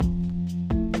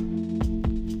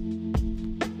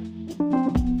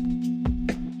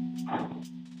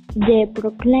The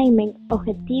proclaimed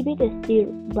objective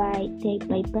steered by the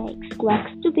Bybakes was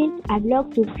to build a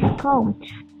block to become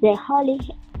the Holy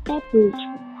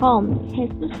Sepulchre home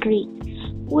Jesus Christ,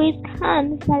 with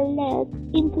hands led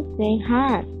into the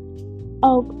hands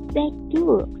of the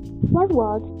Turks.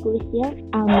 Forward Christians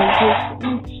and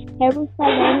Muslims,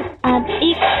 Jerusalem and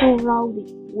its surrounding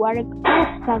were of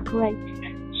sacred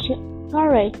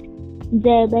courage.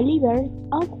 The believers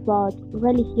of both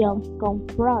religions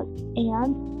confront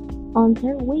and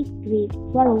answer with great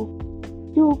fervor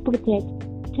to protect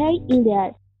their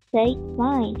ideas, their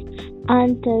minds,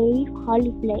 and their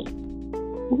holy place.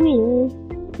 While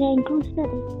the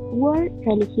Crusades were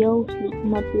religiously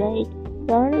motivated,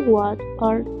 there was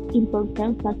other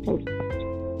important factors,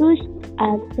 such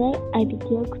as the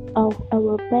attitudes of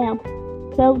European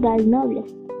feudal nobles,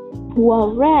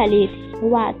 whose reality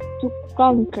was to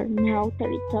conquer new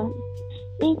territories,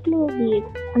 including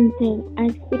the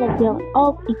aspiration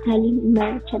of Italian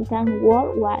merchants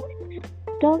worldwide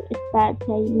to expand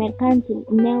their mercantile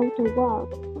network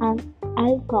and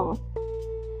alcohol.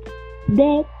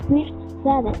 The first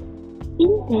Crusade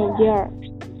in the year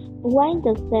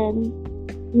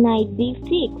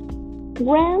 1096,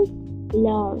 Grand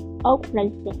Lord of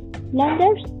France,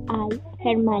 Flanders and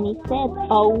Germany set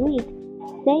out with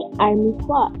the army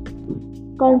for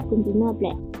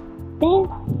Constantinople.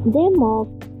 The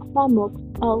most famous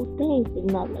of these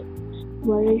nobles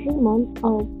were Raymond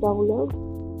of Toulouse,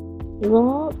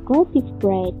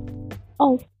 Godfrey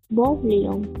of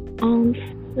Bouillon, and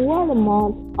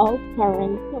Warmont of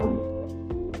Tarentum.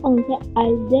 Until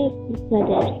all the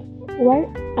Crusaders were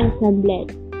assembled,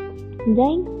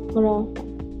 they crossed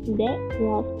the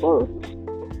Bosphorus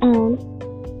and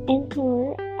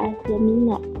entered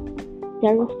Asia.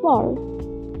 Therefore,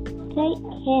 they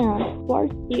headed for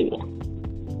Syria,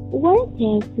 where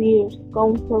the fierce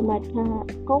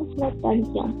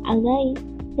confrontation against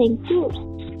the Turks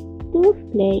took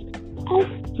place.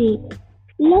 After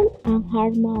long and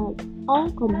hard months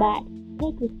of combat, the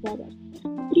Crusaders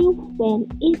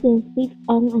triumphed intensive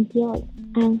on Antioch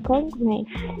and conquered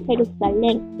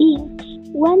Jerusalem in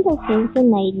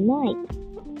 1099.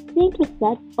 The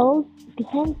Crusade of the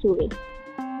century.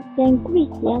 The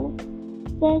Christians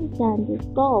sent the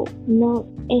goal known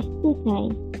as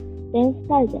Atupaña, then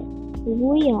started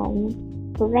beyond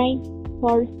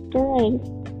for strength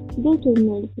due to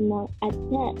military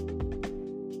attack.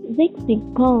 The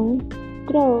Second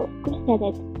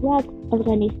Crusade was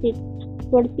organized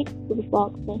for 6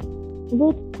 purposes,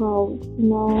 but could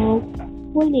not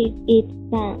fully its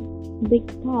stand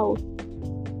because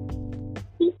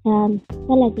Islam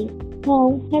Saladin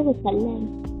found Jerusalem,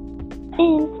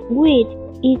 and with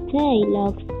it they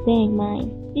lost the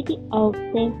main city of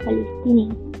the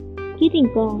Palestinians, getting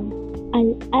gone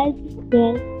and as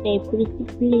well the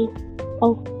principles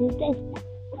of the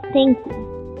Thank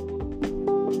you.